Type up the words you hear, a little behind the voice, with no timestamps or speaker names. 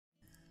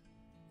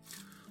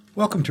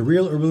Welcome to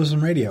Real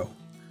Herbalism Radio,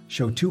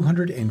 show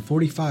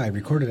 245,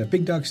 recorded at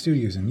Big Dog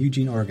Studios in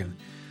Eugene, Oregon.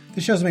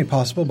 This show is made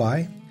possible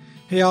by,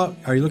 hey y'all,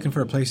 are you looking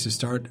for a place to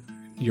start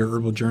your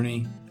herbal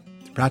journey?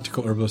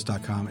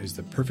 Practicalherbalist.com is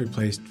the perfect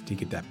place to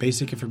get that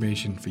basic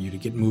information for you to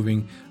get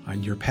moving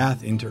on your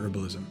path into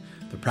herbalism.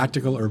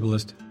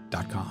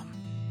 Practicalherbalist.com.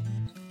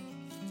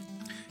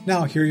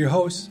 Now, here are your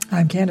hosts.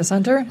 I'm Candace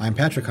Hunter. I'm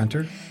Patrick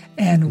Hunter.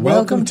 And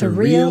welcome to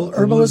Real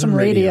Herbalism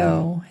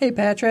Radio. Hey,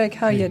 Patrick,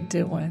 how you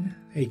doing?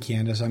 Hey,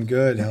 Candace, I'm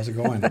good. How's it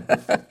going?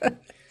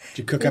 Did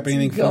you cook up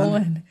anything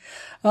fun?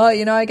 Oh,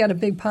 I got a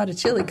big pot of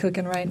chili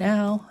cooking right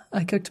now.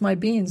 I cooked my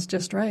beans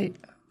just right.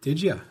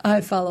 Did you?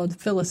 I followed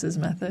Phyllis's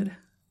method.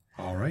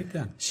 All right,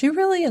 then. She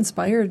really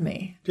inspired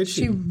me. Did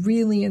she? She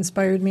really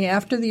inspired me.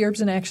 After the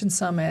Herbs in Action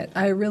Summit,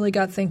 I really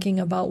got thinking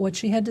about what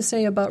she had to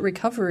say about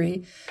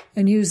recovery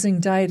and using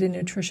diet and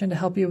nutrition to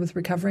help you with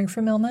recovering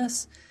from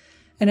illness.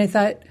 And I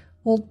thought,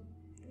 well,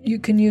 you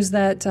can use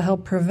that to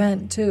help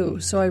prevent too.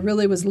 So I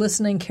really was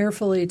listening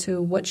carefully to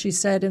what she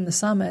said in the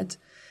summit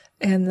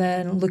and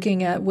then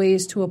looking at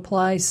ways to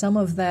apply some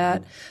of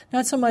that.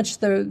 Not so much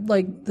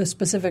the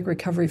specific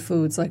recovery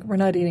foods, like we're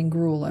not eating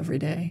gruel every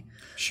day.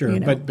 Sure,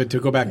 but to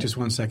go back just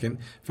one second,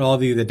 for all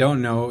of you that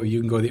don't know, you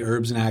can go to the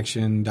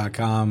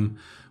herbsinaction.com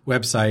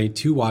website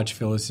to watch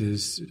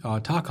Phyllis's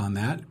talk on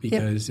that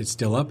because it's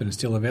still up and it's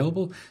still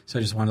available. So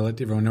I just want to let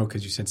everyone know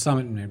because you said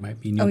summit and there might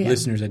be new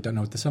listeners that don't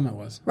know what the summit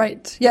was.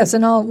 Right. Yes,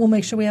 and we'll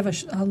make sure we have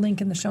a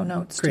link in the show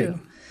notes too.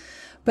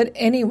 But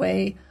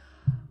anyway,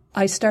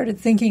 I started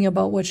thinking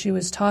about what she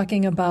was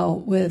talking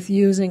about with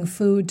using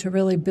food to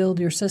really build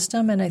your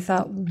system. And I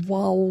thought,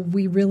 well,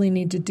 we really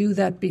need to do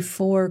that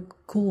before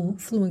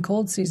flu and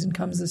cold season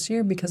comes this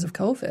year because of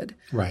COVID.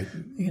 Right.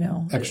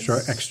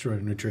 Extra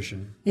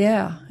nutrition.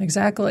 Yeah,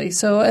 exactly.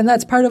 So, and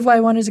that's part of why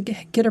I wanted to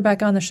get her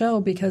back on the show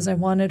because I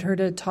wanted her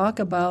to talk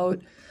about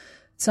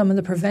some of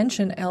the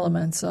prevention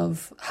elements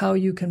of how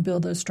you can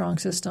build a strong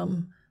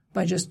system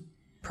by just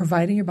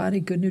providing your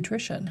body good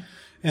nutrition.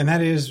 And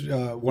that is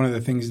one of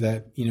the things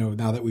that,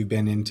 now that we've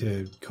been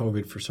into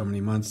COVID for so many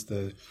months,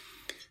 the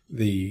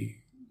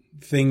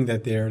things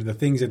that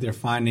they're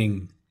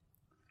finding,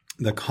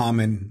 the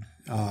common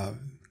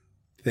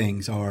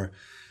things are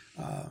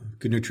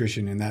good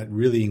nutrition, and that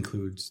really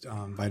includes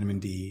vitamin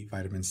D,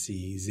 vitamin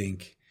C,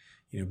 zinc.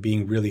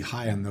 Being really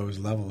high on those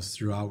levels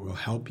throughout will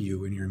help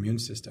you in your immune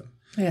system.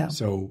 Yeah.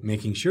 So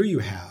making sure you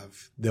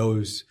have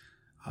those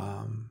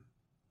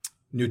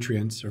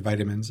nutrients or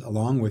vitamins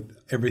along with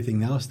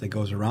everything else that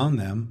goes around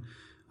them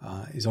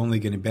is only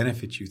going to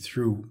benefit you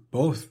through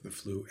both the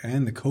flu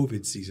and the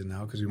COVID season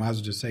now, because we might as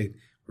well just say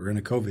we're in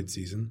a COVID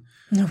season.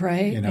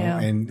 Right.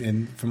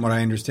 And from what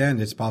I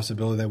understand, it's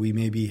possible that we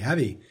may be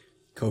having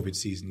COVID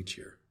season each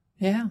year.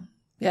 Yeah.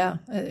 Yeah.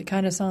 It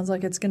kind of sounds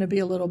like it's going to be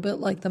a little bit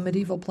like the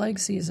medieval plague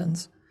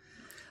seasons.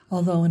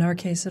 Although in our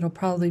case, it'll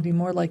probably be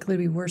more likely to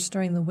be worse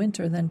during the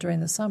winter than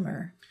during the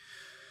summer.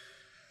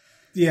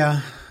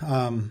 Yeah.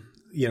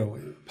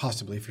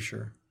 Possibly for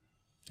sure.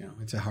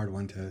 It's a hard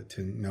one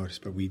to notice,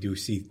 but we do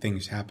see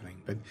things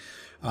happening. But,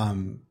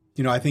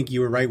 I think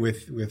you were right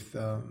with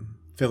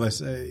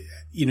Phyllis.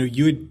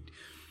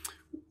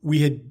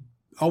 We had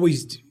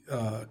always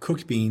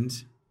cooked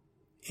beans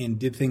and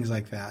did things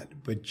like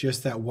that, but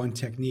just that one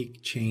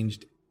technique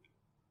changed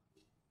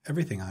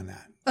everything on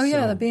that. Oh,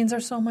 yeah, the beans are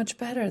so much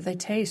better. They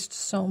taste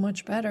so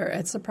much better.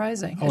 It's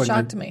surprising. It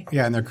shocked me.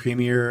 Yeah, and they're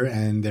creamier,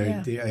 and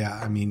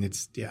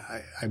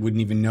I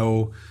wouldn't even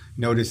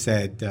notice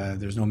that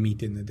there's no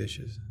meat in the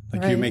dishes.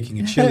 Like you're making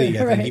a chili,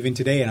 I think, even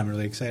today, and I'm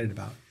really excited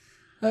about.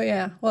 Oh,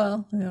 yeah.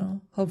 Well,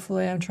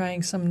 hopefully I'm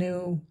trying some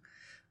new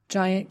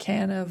giant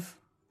can of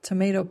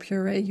tomato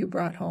puree you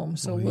brought home,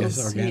 so we'll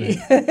see.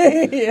 So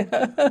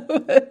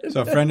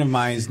a friend of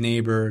mine's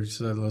neighbor,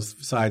 that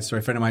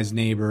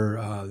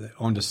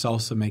owned a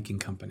salsa making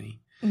company,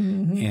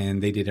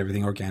 and they did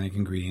everything organic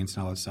ingredients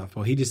and all that stuff.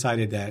 Well, he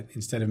decided that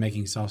instead of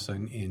making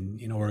salsa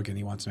in Oregon,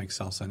 he wants to make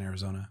salsa in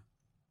Arizona.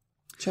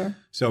 Sure.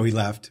 So he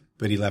left,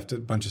 but he left a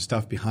bunch of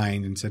stuff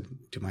behind and said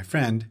to my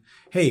friend,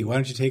 hey, why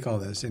don't you take all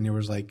this? And there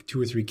was like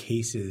 2 or 3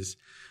 cases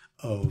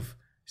of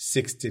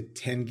 6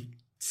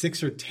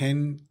 or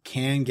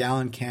 10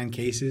 gallon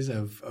cases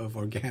of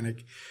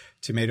organic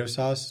tomato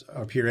sauce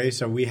or puree.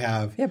 So we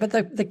have... Yeah, but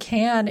the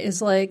can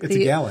is like... It's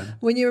a gallon.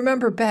 When you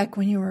remember back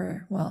when you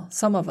were... Well,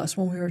 some of us,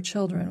 when we were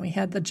children, we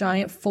had the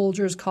giant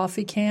Folgers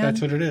coffee can.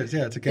 That's what it is.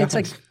 Yeah, it's a gallon. It's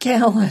a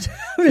gallon.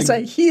 It's a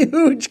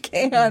huge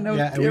can of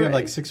and puree. we have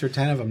like 6 or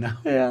 10 of them now.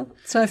 Yeah.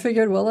 So I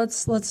figured, well,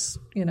 let's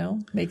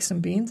make some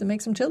beans and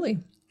make some chili.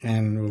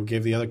 And we'll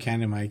give the other can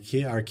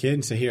to our kid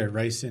and say, here,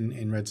 rice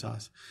in red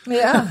sauce.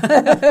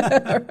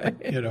 Yeah.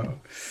 Right.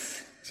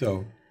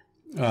 So...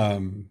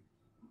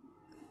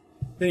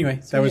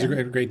 Anyway, that was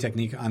a great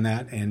technique on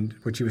that and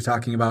what she was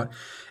talking about.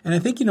 And I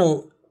think,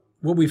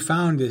 what we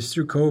found is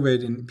through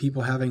COVID and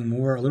people having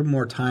a little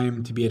more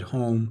time to be at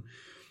home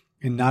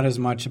and not as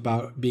much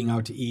about being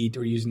out to eat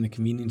or using the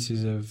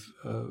conveniences of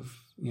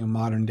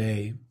modern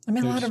day. I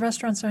mean, a lot of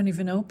restaurants aren't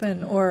even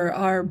open or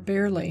are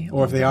barely.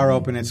 Or if they are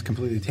open, it's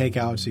completely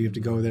takeout, so you have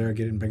to go there,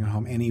 get it, and bring it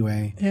home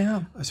anyway.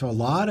 Yeah. So a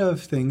lot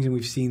of things, and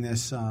we've seen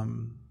this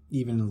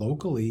even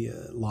locally,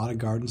 a lot of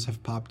gardens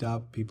have popped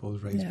up. People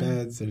raise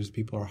beds. There's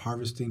people are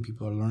harvesting.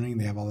 People are learning.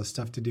 They have all this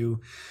stuff to do.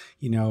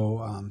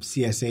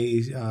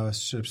 CSA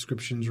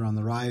subscriptions are on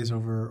the rise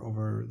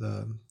over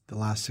the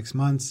last 6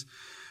 months.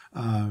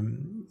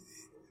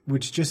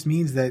 Which just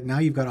means that now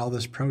you've got all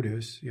this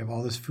produce, you have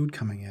all this food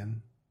coming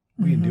in.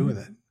 What do you do with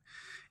it?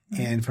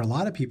 And for a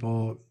lot of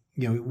people,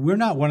 we're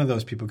not one of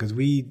those people because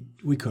we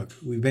cook.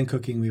 We've been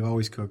cooking. We've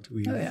always cooked.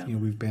 We've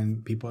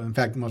been people. In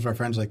fact, most of our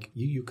friends are like,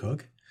 you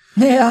cook.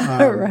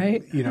 Yeah,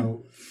 right.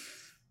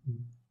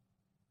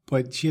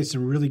 But she had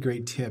some really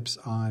great tips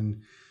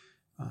on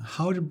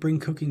how to bring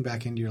cooking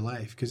back into your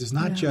life, because it's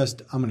not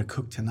just I'm going to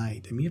cook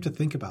tonight. I mean, you have to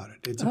think about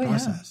it. It's a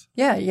process.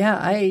 Yeah.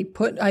 I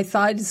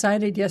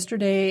decided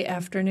yesterday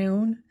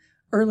afternoon,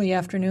 early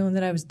afternoon,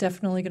 that I was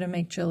definitely going to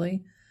make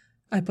chili.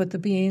 I put the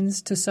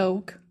beans to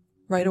soak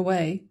right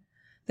away.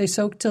 They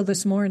soaked till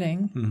this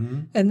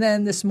morning, and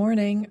then this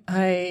morning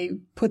I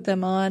put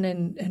them on,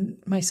 and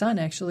my son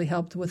actually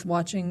helped with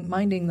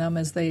minding them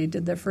as they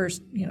did their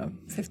first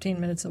 15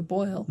 minutes of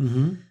boil,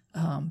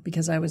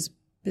 because I was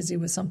busy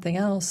with something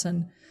else,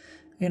 and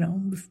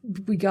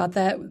we got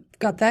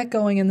that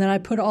going, and then I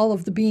put all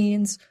of the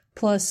beans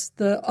plus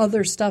the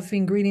other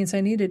ingredients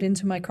I needed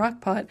into my crock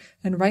pot,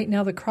 and right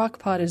now the crock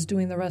pot is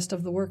doing the rest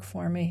of the work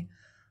for me.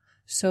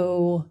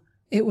 So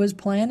it was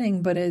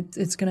planning, but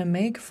it's going to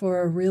make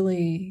for a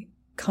really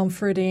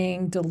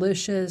comforting,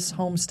 delicious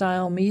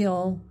home-style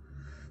meal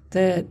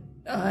that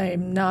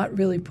I'm not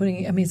really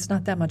it's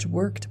not that much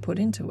work to put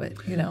into it,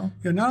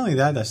 Not only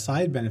that, the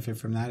side benefit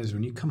from that is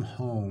when you come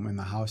home and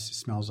the house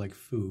smells like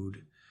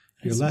food,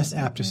 you're less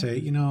apt to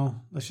say,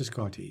 let's just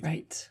go out to eat.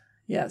 Right.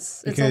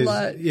 Yes. Because, it's a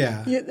lot.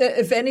 Yeah.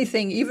 If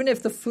anything, even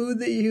if the food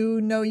that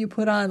you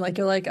put on, like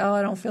you're like, oh,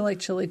 I don't feel like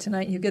chili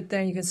tonight. You get there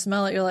and you can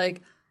smell it. You're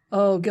like,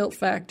 oh, guilt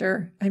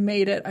factor. I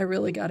made it. I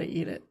really got to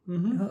eat it.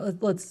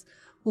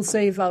 We'll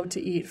save out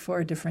to eat for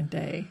a different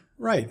day.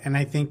 Right. And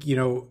I think,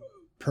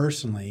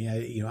 personally,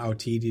 out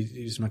to eat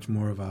is much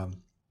more of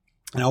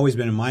it's always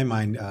been in my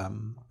mind,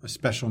 a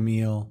special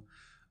meal,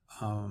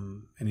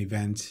 an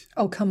event.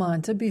 Oh, come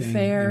on. To be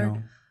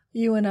fair,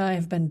 you and I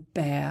have been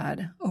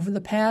bad over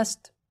the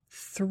past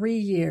 3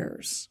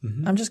 years.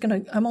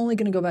 I'm only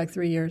going to go back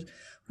 3 years.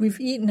 We've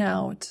eaten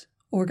out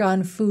or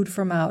gotten food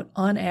from out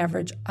on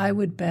average, I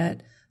would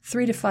bet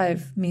 3 to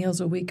 5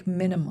 meals a week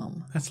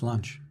minimum. That's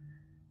lunch.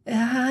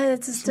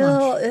 It's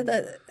still.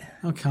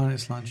 I'll count it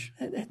as lunch.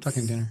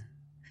 Fucking dinner.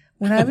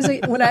 When I was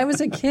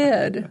a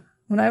kid,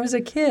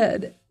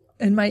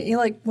 and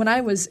when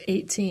I was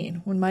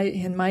 18,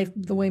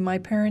 the way my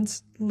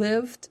parents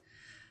lived,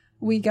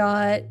 we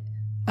got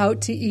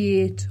out to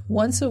eat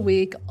once a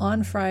week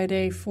on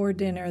Friday for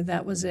dinner.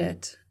 That was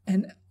it.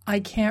 And I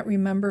can't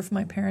remember if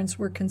my parents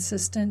were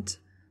consistent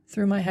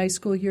through my high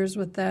school years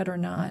with that or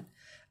not.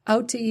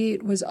 Out to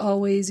eat was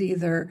always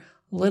either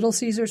Little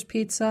Caesars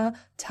Pizza,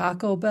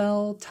 Taco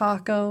Bell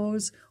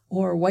tacos,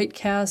 or White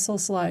Castle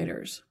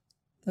sliders.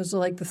 Those are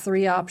like the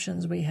 3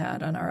 options we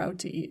had on our out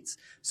to eats.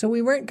 So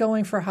we weren't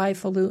going for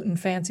highfalutin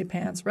fancy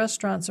pants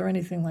restaurants or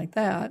anything like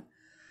that.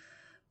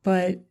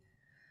 But,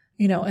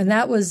 and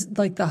that was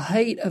like the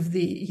height of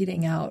the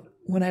eating out.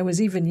 When I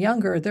was even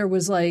younger, there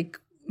was like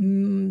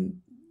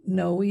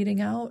no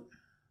eating out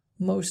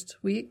most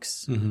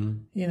weeks,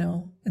 and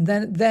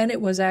then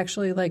it was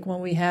actually like when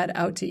we had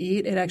out to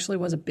eat, it actually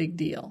was a big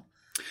deal.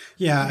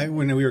 Yeah,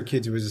 when we were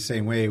kids, it was the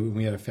same way. When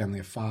we had a family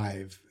of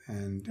 5,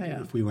 and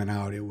if we went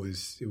out, it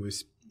was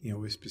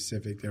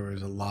specific. There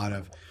was a lot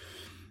of,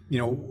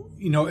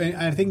 and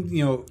I think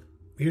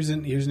here's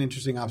an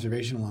interesting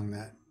observation along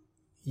that.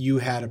 You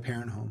had a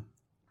parent home.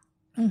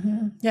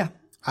 Yeah,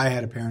 I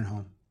had a parent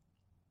home.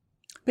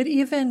 But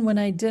even when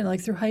I did, like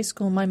through high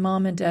school, my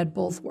mom and dad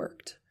both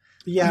worked.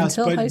 Yeah,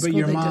 but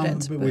your mom.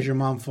 Was your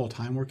mom full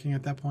time working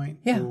at that point?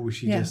 Yeah, or was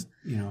she just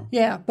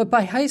Yeah, but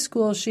by high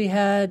school, she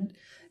had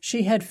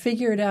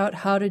figured out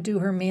how to do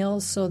her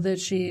meals so that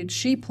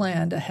she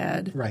planned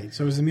ahead. Right.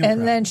 So it was a meal and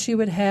prep. Then she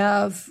would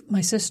have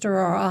my sister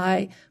or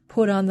I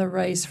put on the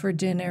rice for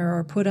dinner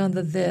or put on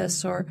the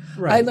this or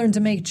right. I learned to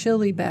make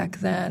chili back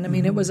then. I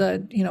mean, it was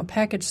a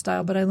package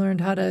style, but I learned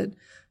how to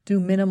do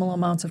minimal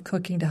amounts of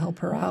cooking to help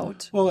her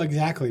out. Well,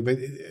 exactly. But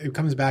it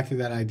comes back to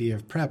that idea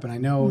of prep. And I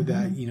know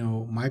that,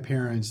 my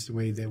parents, the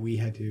way that we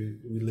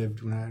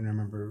lived when I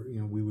remember,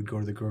 we would go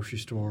to the grocery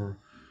store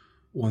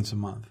once a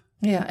month.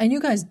 Yeah. And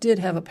you guys did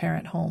have a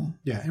parent home.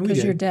 Yeah. And we did.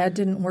 Because your dad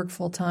did. didn't work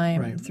full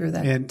time through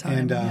that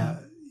time.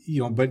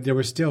 And, but there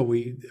was still,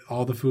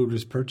 all the food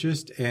was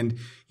purchased. And,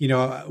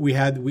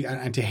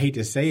 and to hate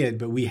to say it,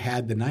 but we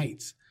had the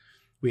nights.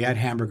 We had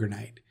hamburger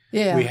night.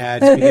 Yeah. We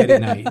had spaghetti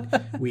night.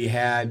 We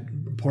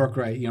had pork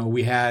rice.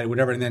 We had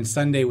whatever. And then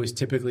Sunday was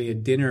typically a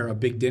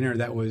big dinner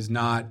that was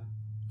not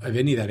of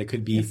any that it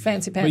could be.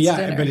 Fancy pants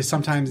dinner. But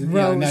sometimes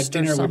and that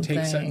dinner would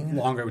take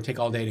longer. It would take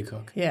all day to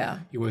cook. Yeah.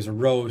 It was a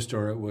roast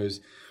or it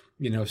was,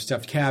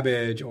 stuffed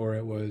cabbage, or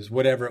it was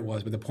whatever it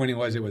was. But the point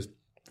was, it was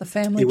the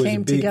family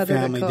came together.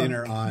 It was a big family to cook.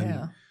 dinner on.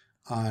 Yeah.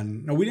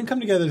 No, we didn't come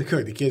together to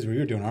cook. The kids we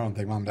were doing our own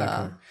thing. Mom and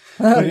Dad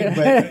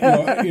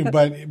cooked.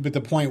 But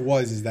the point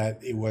was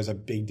that it was a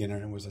big dinner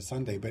and it was a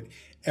Sunday, but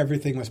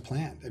everything was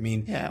planned. I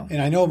mean,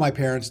 and I know my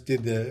parents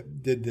did the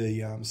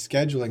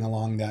scheduling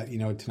along that.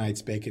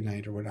 Tonight's bacon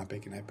night, or not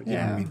bacon night, but you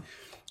know what I mean.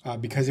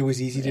 Because it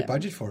was easy to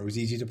budget for. It was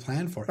easy to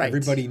plan for. Right.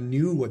 Everybody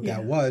knew what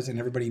that was, and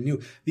everybody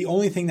knew. The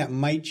only thing that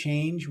might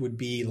change would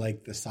be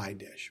like the side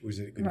dish. Was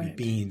it going to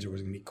be beans, or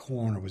was it going to be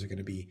corn, or was it going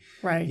to be,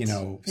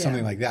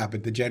 something like that?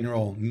 But the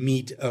general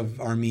meat of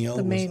our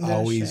meal was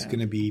always going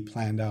to be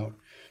planned out.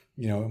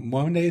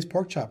 Monday is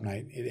pork chop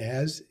night.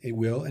 It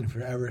will, and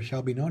forever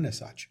shall be known as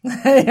such.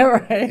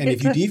 Right. And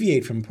if you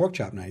deviate from pork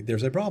chop night,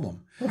 there's a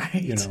problem.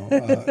 Right.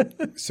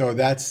 So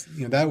that's,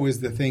 that was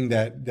the thing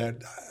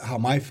that how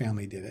my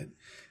family did it.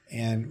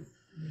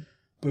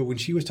 But when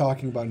she was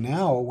talking about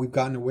now, we've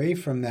gotten away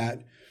from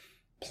that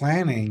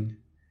planning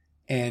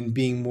and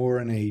being more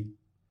in a,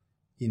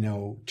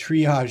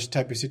 triage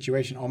type of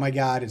situation. Oh my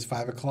God, it's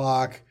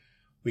 5:00.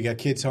 We got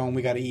kids home.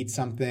 We got to eat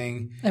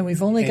something. And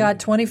we've only got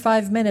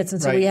 25 minutes.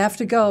 And so we have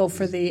to go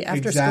for the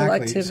after school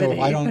activity. So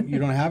if you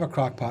don't have a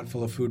crock pot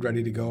full of food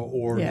ready to go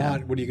or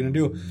not, what are you going to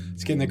do?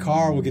 Let's get in the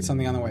car. We'll get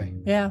something on the way.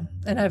 Yeah.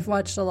 And I've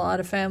watched a lot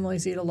of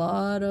families eat a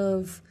lot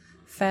of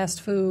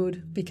fast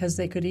food because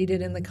they could eat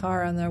it in the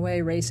car on their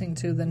way, racing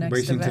to the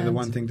next event. To the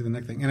one thing to the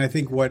next thing. And I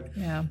think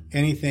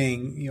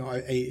anything,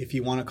 if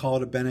you want to call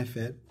it a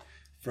benefit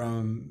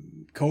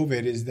from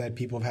COVID, is that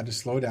people have had to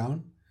slow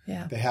down.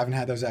 Yeah. They haven't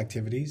had those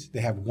activities. They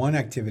have one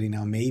activity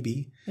now,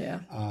 maybe. Yeah.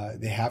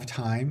 They have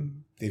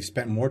time. They've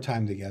spent more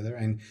time together.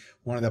 And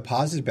one of the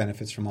positive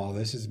benefits from all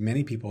this is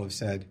many people have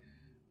said,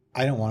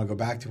 I don't want to go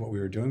back to what we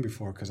were doing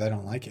before because I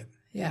don't like it.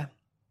 Yeah.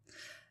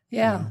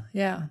 Yeah.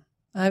 Yeah.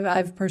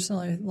 I've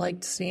personally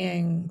liked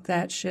seeing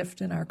that shift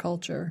in our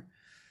culture.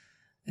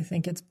 I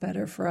think it's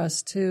better for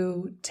us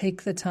to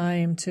take the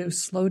time to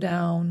slow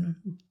down,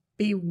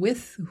 be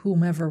with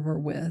whomever we're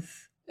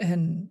with,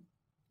 and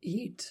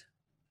eat.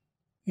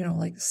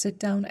 Like sit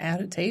down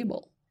at a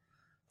table,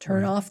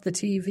 turn off the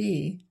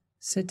TV,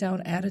 sit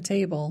down at a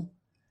table,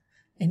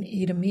 and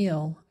eat a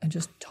meal and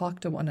just talk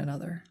to one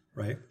another.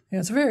 Right.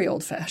 It's very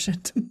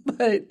old-fashioned,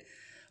 but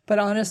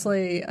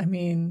honestly, I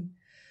mean,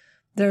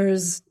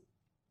 there's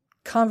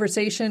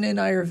conversation in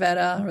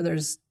Ayurveda, or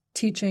there's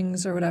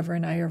teachings or whatever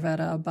in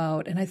Ayurveda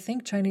about, and I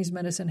think Chinese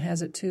medicine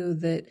has it too,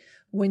 that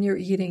when you're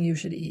eating, you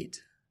should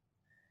eat.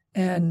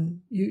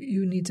 And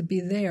you need to be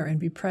there and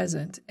be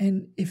present.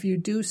 And if you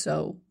do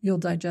so, you'll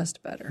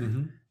digest better.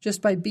 Mm-hmm.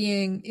 Just by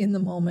being in the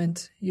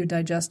moment, you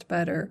digest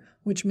better,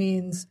 which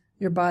means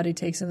your body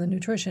takes in the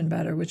nutrition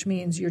better, which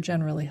means you're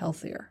generally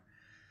healthier.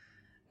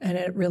 And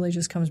it really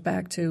just comes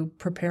back to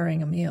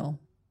preparing a meal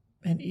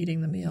and eating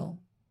the meal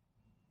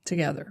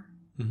together.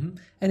 Mm-hmm.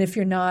 And if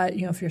you're not,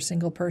 if you're a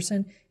single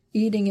person,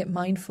 eating it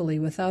mindfully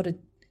without a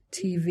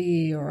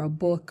TV or a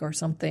book or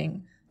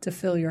something to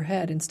fill your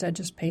head. Instead,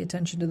 just pay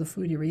attention to the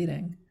food you're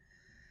eating.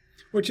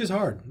 Which is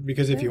hard,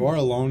 because if you are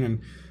alone, and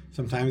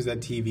sometimes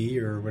that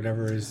TV or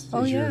whatever is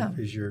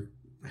your,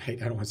 I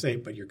don't want to say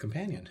it, but your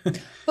companion.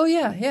 Oh,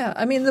 yeah, yeah.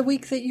 I mean, the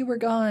week that you were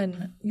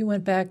gone, you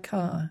went back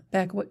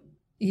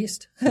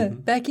east?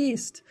 Mm-hmm. Back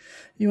east.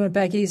 You went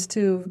back east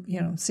to,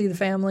 see the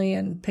family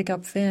and pick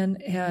up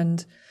Finn.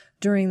 And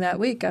during that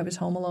week, I was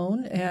home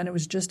alone, and it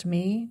was just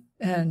me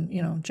and,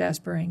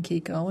 Jasper and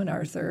Kiko and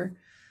Arthur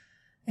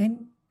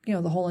and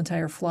the whole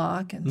entire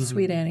flock and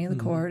Sweet Annie and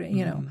the court,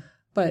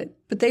 but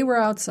they were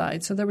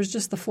outside. So there was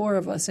just the four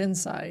of us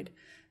inside.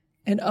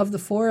 And of the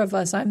four of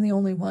us, I'm the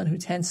only one who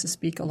tends to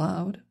speak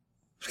aloud.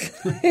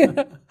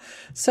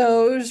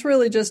 So it was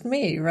really just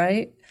me,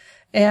 right?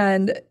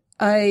 And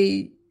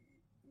I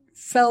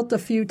felt a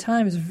few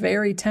times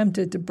very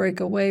tempted to break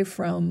away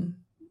from,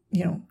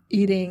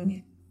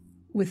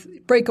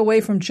 break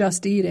away from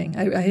just eating.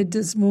 I had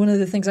one of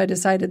the things I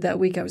decided that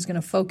week I was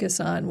going to focus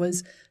on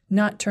was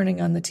not turning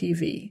on the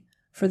TV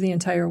for the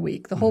entire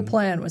week. The whole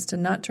plan was to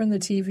not turn the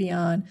TV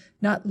on,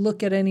 not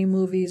look at any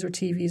movies or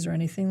TVs or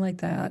anything like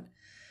that,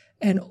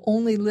 and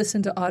only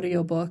listen to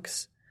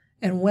audiobooks.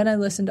 And when I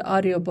listened to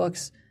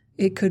audiobooks,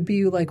 it could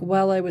be like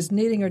while I was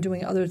knitting or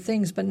doing other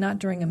things, but not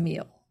during a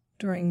meal.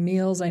 During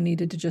meals, I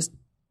needed to just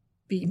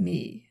be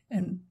me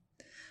and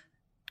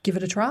give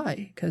it a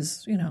try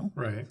because,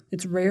 right.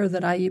 It's rare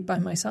that I eat by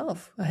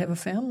myself. I have a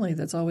family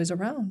that's always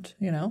around,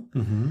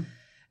 Mm-hmm.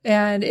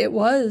 And it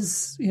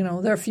was, there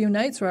are a few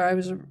nights where I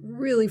was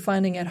really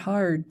finding it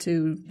hard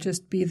to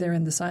just be there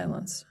in the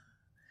silence.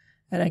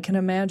 And I can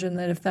imagine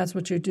that if that's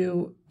what you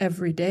do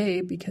every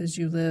day because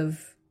you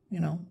live,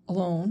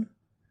 alone,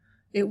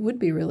 it would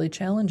be really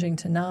challenging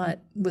to not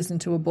listen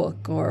to a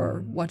book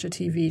or watch a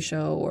TV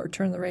show or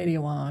turn the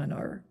radio on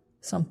or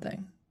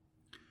something.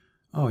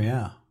 Oh,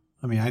 yeah.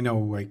 I mean, I know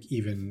like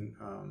even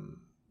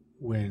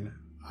when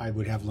I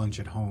would have lunch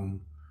at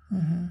home,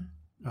 mm-hmm.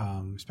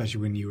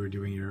 Especially when you were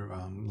doing your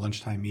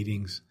lunchtime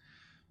meetings,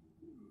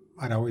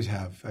 I'd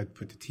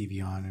put the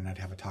TV on and I'd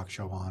have a talk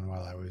show on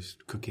while I was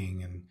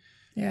cooking, and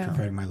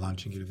preparing my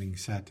lunch and getting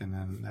things set. And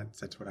then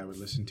that's what I would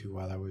listen to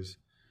while I was,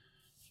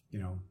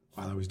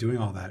 while I was doing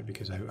all that,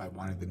 because I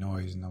wanted the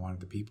noise and I wanted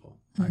the people.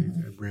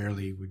 Mm-hmm. I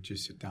rarely would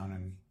just sit down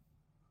and,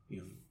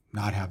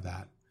 not have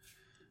that.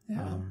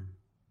 Yeah.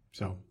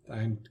 So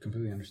I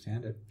completely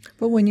understand it.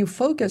 But when you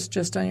focus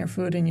just on your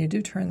food and you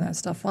do turn that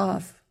stuff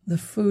off, the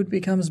food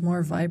becomes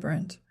more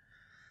vibrant,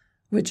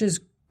 which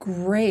is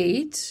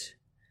great,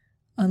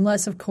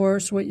 unless, of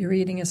course, what you're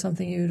eating is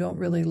something you don't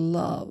really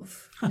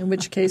love, in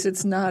which case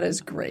it's not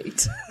as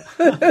great.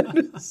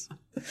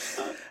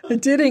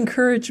 It did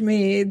encourage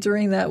me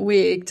during that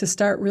week to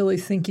start really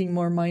thinking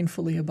more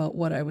mindfully about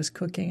what I was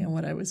cooking and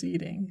what I was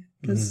eating.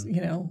 Because,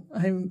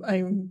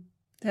 I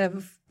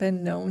have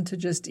been known to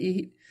just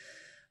eat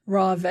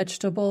raw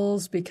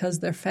vegetables because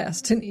they're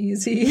fast and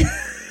easy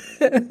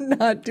and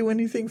not do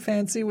anything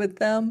fancy with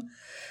them.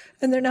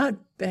 And they're not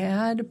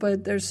bad,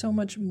 but there's so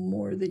much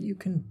more that you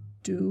can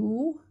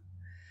do.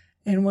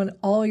 And when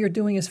all you're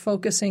doing is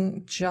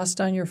focusing just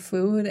on your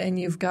food and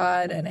you've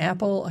got an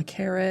apple, a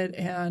carrot,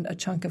 and a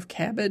chunk of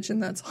cabbage,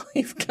 and that's all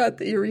you've got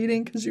that you're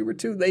eating because you were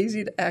too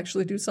lazy to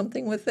actually do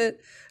something with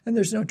it, and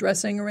there's no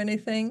dressing or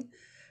anything,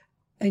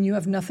 and you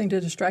have nothing to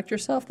distract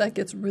yourself, that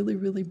gets really,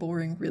 really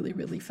boring really,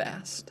 really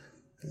fast.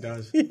 It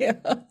does. Yeah.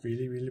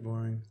 Really, really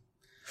boring.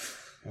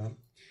 Yeah.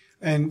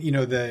 And,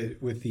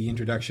 with the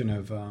introduction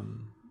of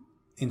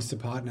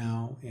Instapot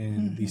now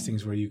and these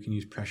things where you can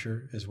use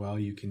pressure as well,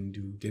 you can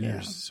do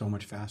dinners so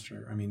much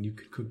faster. I mean, you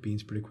could cook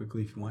beans pretty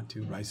quickly if you want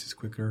to. Rice is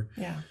quicker.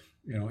 Yeah.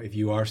 If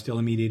you are still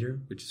a meat eater,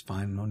 which is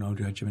fine, no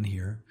judgment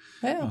here.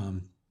 Yeah.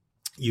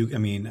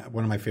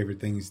 One of my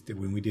favorite things that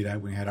when we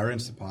had our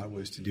Instapot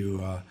was to do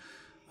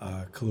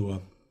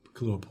Kahlua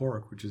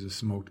pork, which is a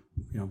smoked,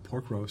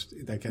 pork roast.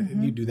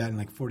 You do that in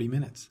like 40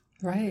 minutes.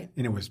 Right.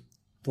 And it was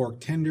fork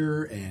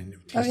tender and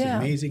it tasted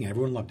amazing and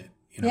everyone loved it.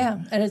 Yeah,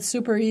 and it's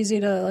super easy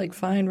to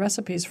find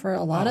recipes for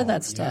a lot of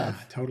that stuff.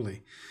 Yeah,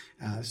 totally.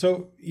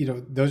 So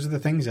those are the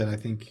things that I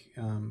think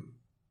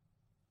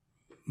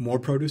more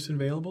produce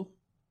available,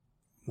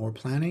 more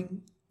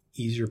planning,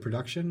 easier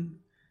production.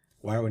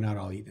 Why are we not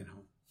all eating at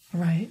home?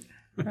 Right.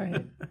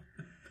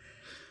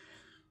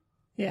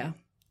 Yeah.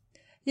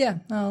 Yeah,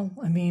 well,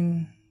 I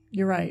mean,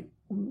 you're right.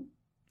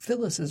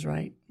 Phyllis is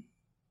right.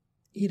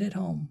 Eat at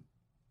home.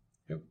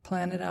 Yep.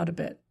 Plan it out a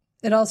bit.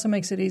 It also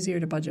makes it easier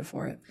to budget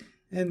for it.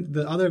 And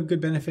the other good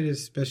benefit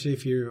is, especially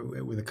if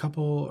you're with a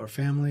couple or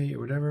family or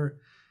whatever,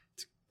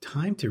 it's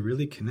time to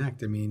really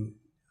connect. I mean,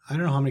 I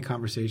don't know how many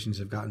conversations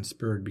have gotten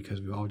spurred because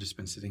we've all just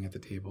been sitting at the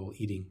table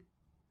eating.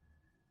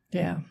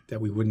 Yeah. That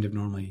we wouldn't have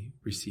normally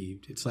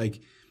received. It's like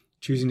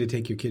choosing to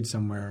take your kids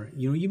somewhere.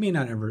 You may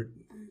not ever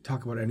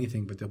talk about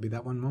anything, but there'll be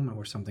that one moment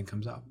where something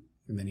comes up.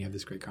 And then you have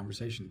this great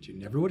conversation that you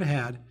never would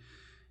have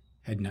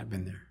had not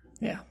been there.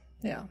 Yeah.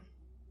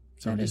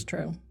 So that is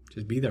true.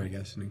 Just be there, I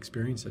guess, and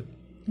experience it.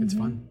 It's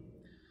fun.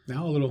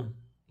 Now a little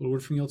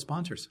word from the old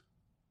sponsors.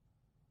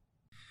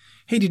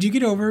 Hey, did you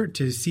get over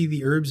to see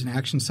the Herbs in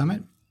Action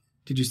Summit?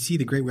 Did you see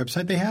the great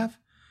website they have?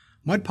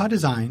 MudPot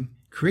Design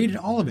created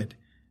all of it.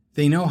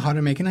 They know how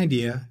to make an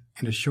idea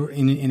and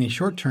in a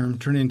short term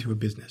turn it into a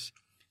business.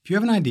 If you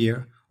have an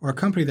idea or a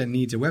company that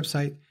needs a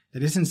website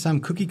that isn't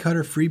some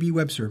cookie-cutter freebie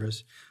web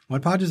service,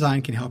 MudPot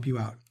Design can help you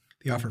out.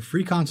 They offer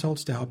free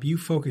consults to help you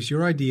focus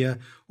your idea,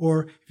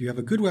 or if you have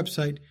a good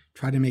website,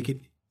 try to make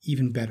it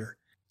even better.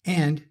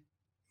 And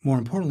more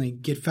importantly,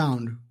 get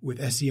found with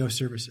SEO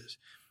services.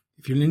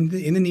 If you're in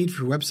the need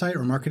for website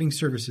or marketing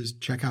services,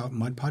 check out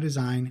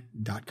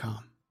mudpotdesign.com.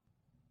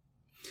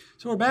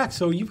 So we're back.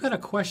 So you've got a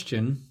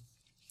question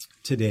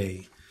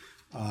today,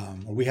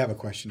 or we have a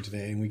question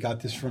today, and we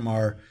got this from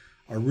our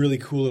really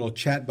cool little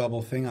chat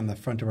bubble thing on the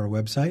front of our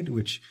website,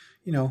 which,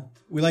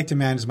 we like to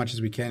man as much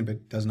as we can,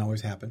 but doesn't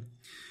always happen.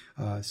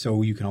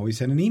 So you can always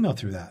send an email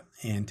through that.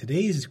 And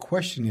today's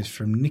question is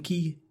from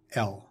Nikki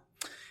L.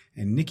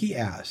 And Nikki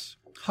asks,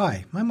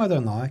 "Hi, my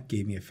mother-in-law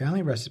gave me a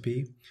family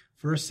recipe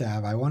for a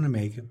salve I want to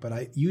make, but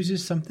it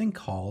uses something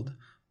called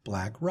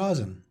black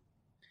rosin.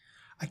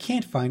 I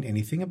can't find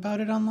anything about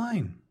it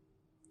online.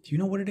 Do you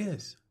know what it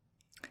is?"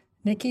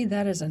 Nikki,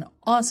 that is an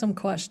awesome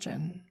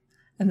question.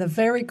 And the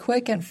very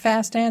quick and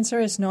fast answer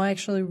is no, I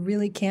actually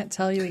really can't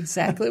tell you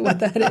exactly what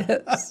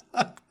that is.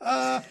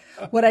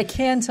 What I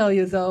can tell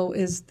you, though,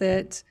 is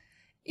that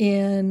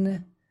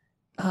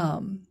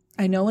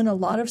I know in a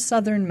lot of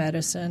Southern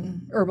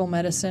medicine, herbal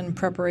medicine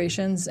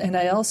preparations, and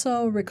I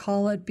also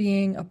recall it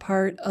being a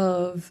part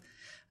of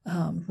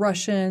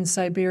Russian,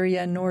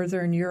 Siberia,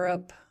 Northern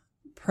Europe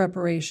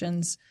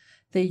preparations,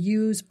 they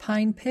use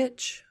pine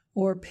pitch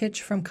or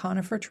pitch from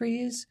conifer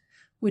trees,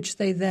 which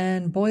they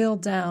then boil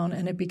down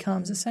and it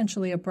becomes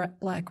essentially a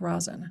black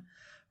rosin.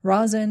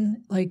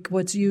 Rosin, like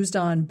what's used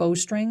on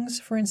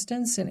bowstrings, for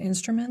instance, in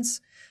instruments,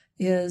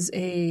 is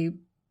a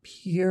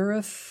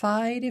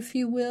purified, if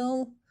you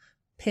will,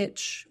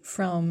 pitch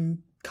from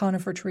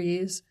conifer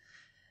trees.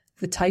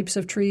 The types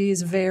of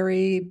trees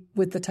vary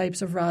with the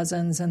types of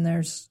rosins, and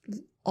there's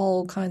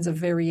all kinds of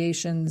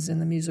variations in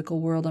the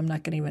musical world I'm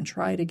not going to even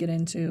try to get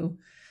into.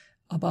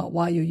 about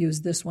why you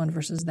use this one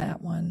versus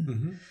that one.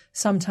 Mm-hmm.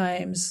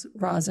 Sometimes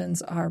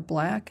rosins are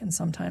black and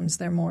sometimes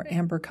they're more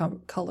amber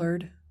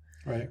colored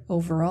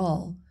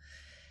overall.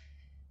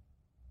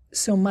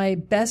 So my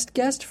best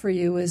guess for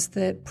you is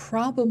that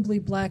probably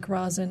black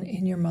rosin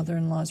in your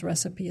mother-in-law's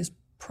recipe is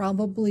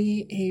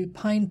probably a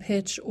pine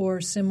pitch or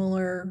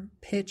similar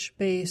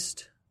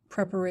pitch-based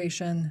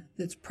preparation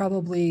that's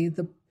probably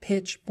the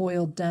pitch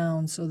boiled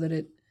down so that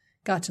it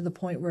got to the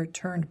point where it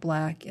turned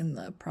black in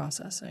the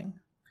processing.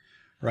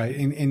 Right.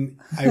 And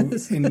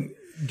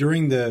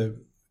during the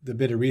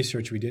bit of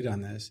research we did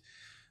on this,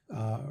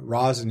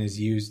 rosin is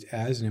used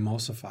as an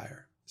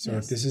emulsifier. So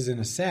if this is in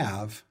a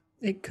salve,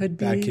 it could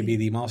be that could be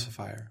the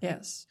emulsifier.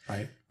 Yes.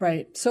 Right.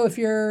 Right. So if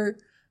your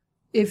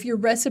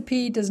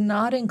recipe does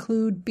not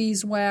include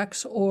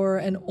beeswax or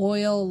an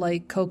oil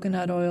like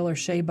coconut oil or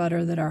shea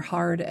butter that are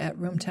hard at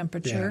room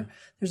temperature,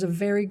 there's a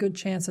very good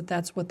chance that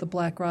that's what the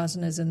black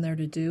rosin is in there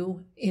to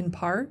do, in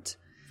part.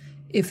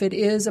 If it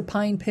is a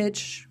pine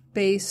pitch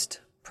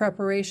based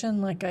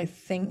preparation, like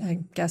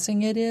I'm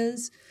guessing it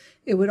is,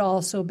 it would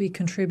also be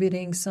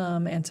contributing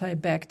some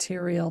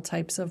antibacterial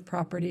types of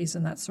properties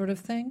and that sort of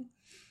thing.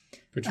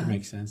 Which would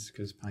make sense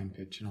because pine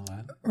pitch and all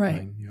that. Right.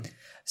 Pine, yep.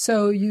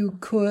 So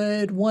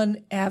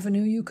one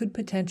avenue you could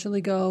potentially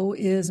go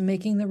is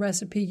making the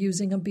recipe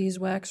using a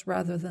beeswax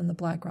rather than the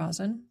black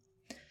rosin,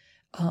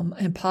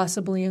 and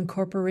possibly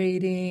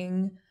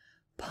incorporating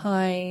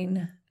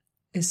pine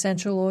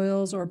essential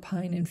oils or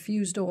pine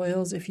infused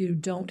oils if you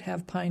don't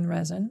have pine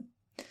resin.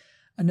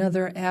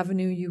 Another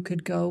avenue you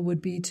could go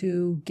would be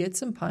to get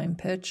some pine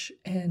pitch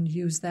and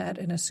use that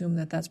and assume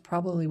that that's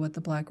probably what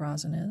the black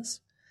rosin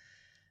is.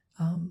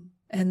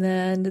 And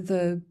then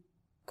the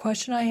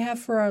question I have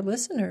for our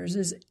listeners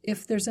is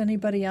if there's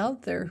anybody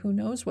out there who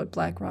knows what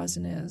black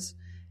rosin is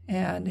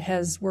and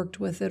has worked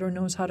with it or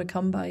knows how to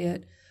come by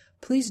it,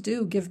 please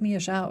do give me a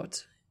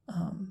shout.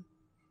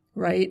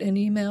 Write an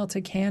email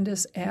to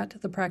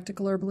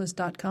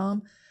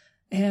Candace@thepracticalherbalist.com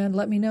and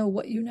let me know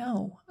what you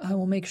know. I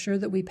will make sure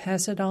that we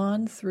pass it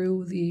on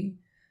through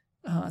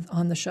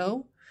on the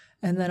show,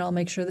 and then I'll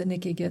make sure that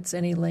Nikki gets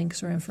any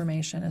links or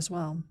information as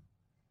well.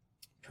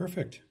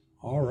 Perfect.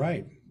 All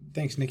right.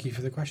 Thanks, Nikki,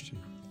 for the question.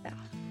 Yeah.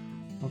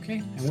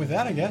 Okay. And with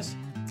that, I guess,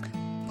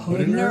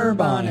 put an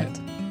herb on it.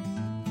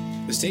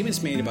 The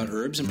statements made about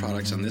herbs and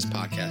products on this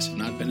podcast have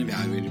not been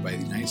evaluated by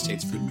the United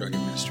States Food and Drug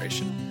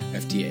Administration,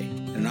 FDA,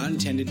 and are not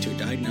intended to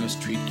diagnose,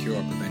 treat, cure,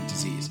 or prevent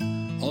disease.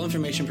 All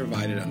information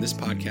provided on this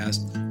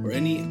podcast or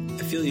any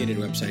affiliated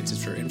websites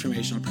is for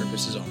informational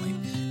purposes only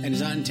and is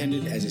not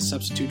intended as a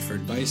substitute for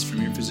advice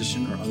from your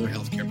physician or other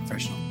healthcare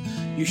professional.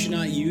 You should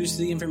not use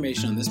the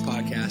information on this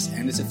podcast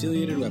and its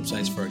affiliated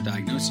websites for a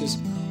diagnosis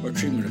or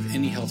treatment of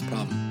any health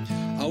problem.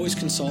 Always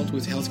consult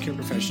with a healthcare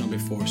professional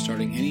before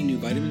starting any new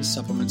vitamins,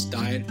 supplements,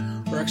 diet,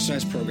 or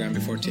exercise program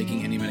before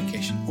taking any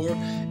medication, or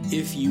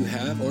if you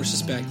have or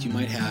suspect you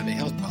might have a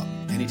health problem.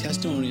 Any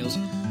testimonials,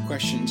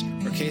 questions,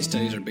 or case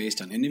studies are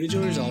based on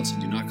individual results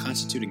and do not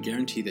constitute a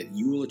guarantee that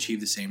you will achieve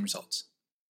the same results.